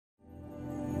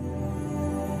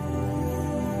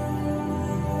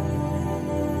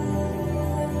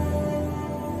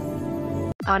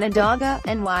Onondaga,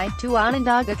 NY. Two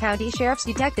Onondaga County Sheriff's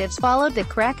detectives followed the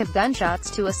crack of gunshots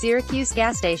to a Syracuse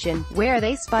gas station, where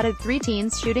they spotted three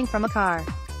teens shooting from a car.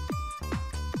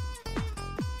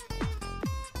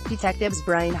 Detectives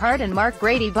Bryan, Hart and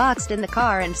Grady boxed in the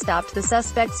car and stopped the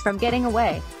suspects from getting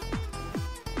away.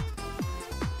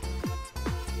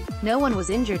 No one was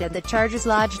injured and the charges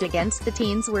lodged against the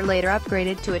teens were later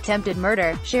upgraded to attempted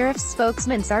murder, Sheriff's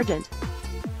spokesman Sergeant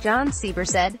Jon Seeber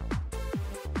said.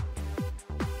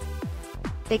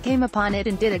 They came upon it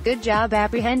and did a good job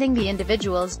apprehending the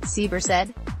individuals, Seeber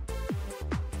said.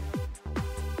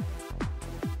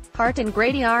 Hart and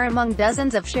Grady are among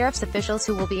dozens of sheriff's officials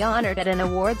who will be honored at an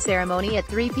award ceremony at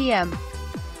 3 p.m.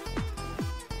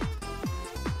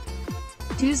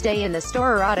 Tuesday in the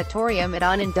Storer Auditorium at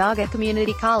Onondaga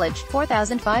Community College,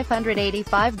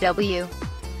 4585 W.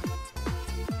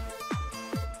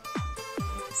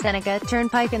 Seneca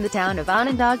Turnpike in the town of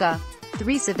Onondaga.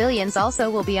 3 civilians also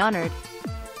will be honored.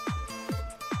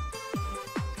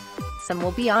 Some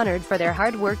will be honored for their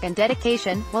hard work and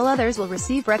dedication, while others will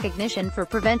receive recognition for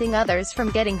preventing others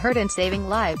from getting hurt and saving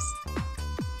lives.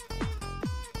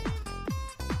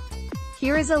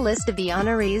 Here is a list of the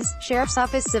honorees. Sheriff's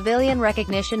Office Civilian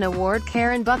Recognition Award.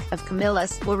 Karen Buck, of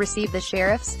Camillus, will receive the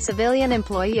Sheriff's Civilian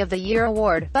Employee of the Year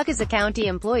Award. Buck is a county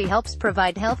employee helps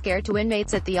provide healthcare to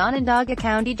inmates at the Onondaga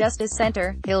County Justice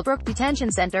Center, Hillbrook Detention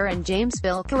Center and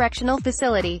Jamesville Correctional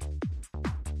Facility.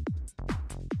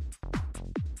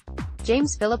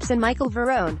 James Phillips and Michael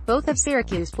Verone, both of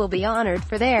Syracuse, will be honored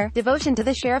for their devotion to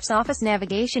the Sheriff's Office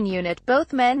Navigation Unit.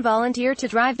 Both men volunteer to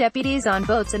drive deputies on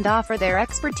boats and offer their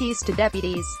expertise to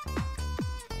deputies.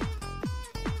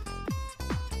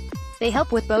 They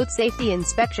help with boat safety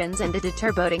inspections and to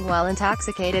deter boating while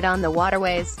intoxicated on the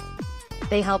waterways.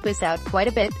 They help us out quite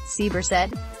a bit, Seeber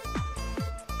said.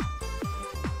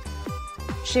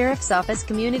 Sheriff's Office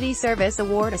Community Service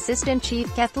Award. Assistant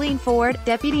Chief Kathleen Ford,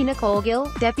 Deputy Nicole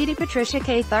Gill, Deputy Patricia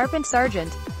K. Tharp and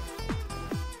Sergeant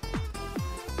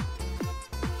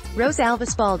Rose Alva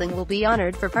Spalding will be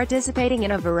honored for participating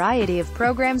in a variety of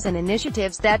programs and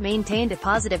initiatives that maintained a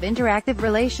positive interactive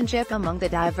relationship among the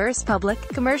diverse public,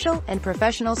 commercial, and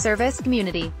professional service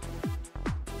community.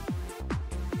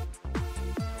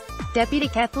 Deputy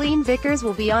Kathleen Vickers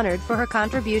will be honored for her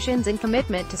contributions and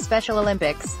commitment to Special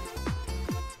Olympics.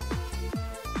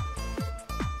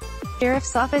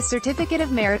 Sheriff's Office Certificate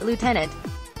of Merit. Lieutenant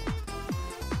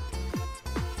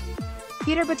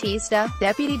Peter Batista,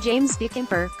 Deputy James B.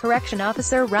 Kemper, Correction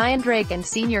Officer Ryan Drake and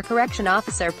Senior Correction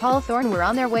Officer Paul Thorne were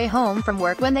on their way home from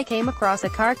work when they came across a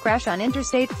car crash on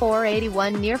Interstate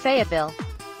 481 near Fayetteville.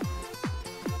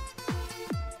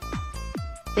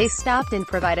 They stopped and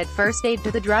provided first aid to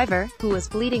the driver, who was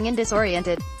bleeding and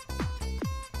disoriented.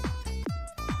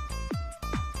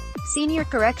 Senior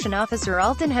Correction Officer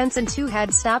Alton Henson, who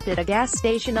had stopped at a gas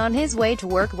station on his way to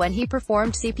work when he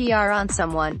performed CPR on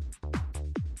someone.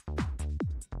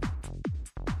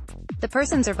 The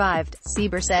person survived,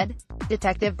 Seeber said.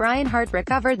 Detective Bryan Hart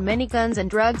recovered many guns and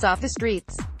drugs off the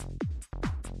streets.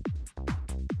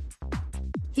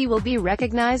 He will be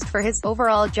recognized for his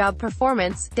overall job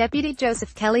performance. Deputy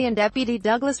Joseph Kelly and Deputy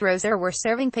Douglas Roser were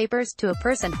serving papers to a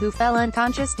person who fell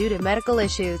unconscious due to medical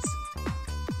issues.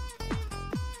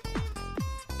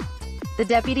 The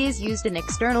deputies used an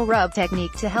external rub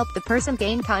technique to help the person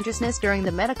gain consciousness during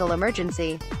the medical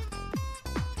emergency.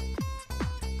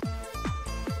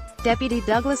 Deputy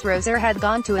Douglas Roser had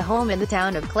gone to a home in the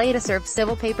town of Clay to serve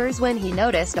civil papers when he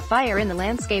noticed a fire in the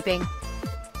landscaping.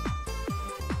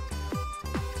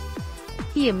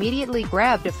 He immediately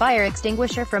grabbed a fire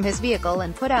extinguisher from his vehicle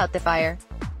and put out the fire.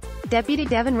 Deputy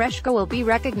Devin Reshko will be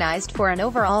recognized for an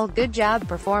overall good job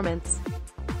performance.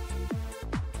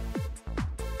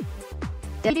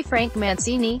 Deputy Frank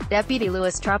Mancini, Deputy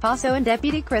Louis Trapasso and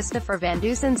Deputy Christopher Van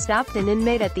Dusen stopped an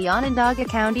inmate at the Onondaga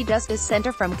County Justice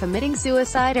Center from committing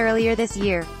suicide earlier this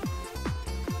year.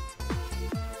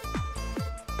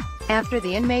 After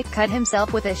the inmate cut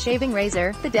himself with a shaving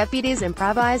razor, the deputies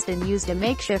improvised and used a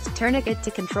makeshift tourniquet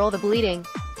to control the bleeding.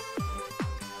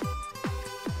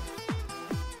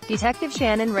 Detective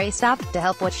Shannon Ray stopped to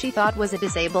help what she thought was a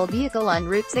disabled vehicle on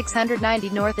Route 690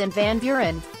 North in Van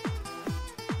Buren.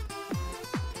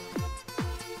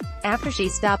 After she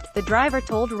stopped, the driver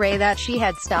told Ray that she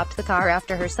had stopped the car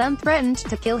after her son threatened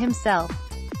to kill himself.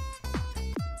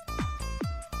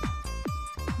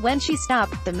 When she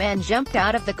stopped, the man jumped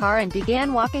out of the car and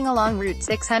began walking along Route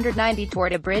 690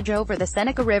 toward a bridge over the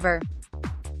Seneca River.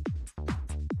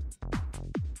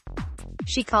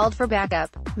 She called for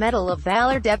backup. Medal of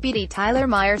Valor Deputy Tyler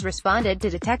Myers responded to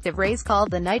Detective Ray's call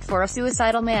the night for a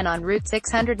suicidal man on Route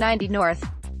 690 North.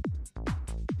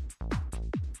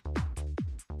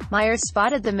 Myers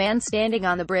spotted the man standing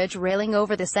on the bridge railing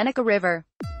over the Seneca River.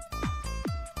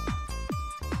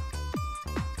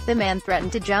 The man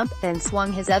threatened to jump, then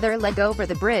swung his other leg over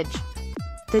the bridge.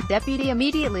 The deputy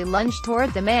immediately lunged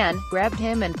toward the man, grabbed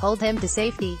him and pulled him to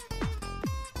safety.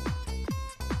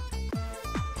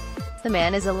 The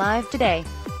man is alive today.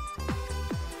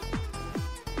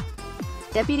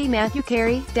 Deputy Matthew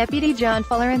Carey, Deputy John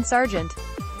Fuller and Sergeant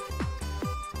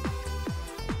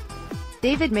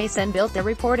David Mason built a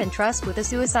rapport and trust with a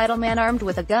suicidal man armed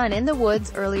with a gun in the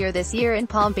woods earlier this year in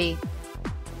Pompey.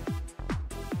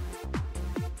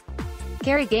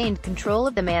 Carey gained control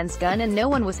of the man's gun and no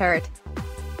one was hurt.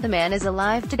 The man is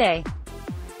alive today.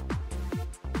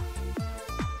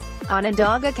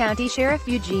 Onondaga County Sheriff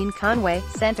Eugene Conway,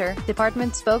 Center,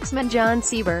 Department spokesman Jon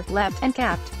Seeber, left, and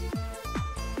capped.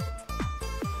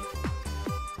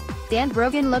 Dan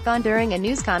Brogan look on during a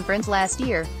news conference last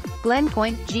year. Glenn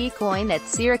Coyne, G. Coyne at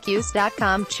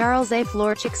Syracuse.com, Charles A.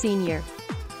 Florchick Sr.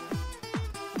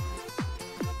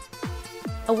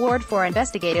 Award for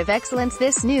Investigative Excellence.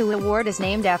 This new award is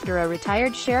named after a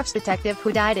retired sheriff's detective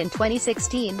who died in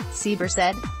 2016, Seeber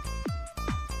said.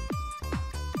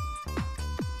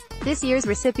 This year's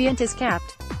recipient is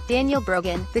capped. Daniel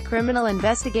Brogan, the Criminal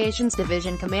Investigations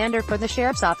Division Commander for the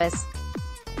Sheriff's Office.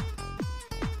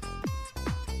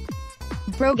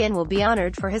 Brogan will be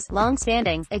honored for his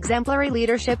long-standing, exemplary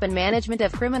leadership and management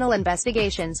of criminal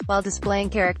investigations, while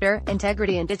displaying character,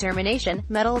 integrity and determination.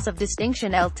 Medals of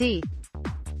Distinction Lt.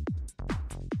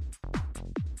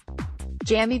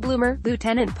 Jamie Bloomer,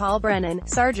 Lieutenant Paul Brennan,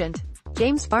 Sergeant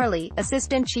James Farley,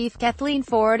 Assistant Chief Kathleen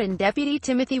Ford and Deputy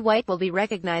Timothy White will be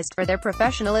recognized for their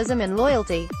professionalism and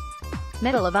loyalty.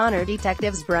 Medal of Honor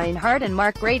Detectives Bryan Hart and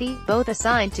Mark Grady, both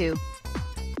assigned to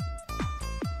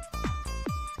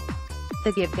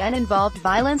the Give Gun-Involved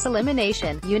Violence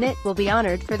Elimination Unit, will be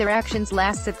honored for their actions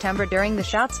last September during the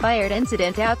shots-fired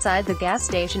incident outside the gas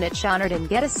station at Shonard and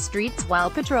Geddes Streets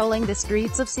while patrolling the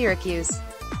streets of Syracuse.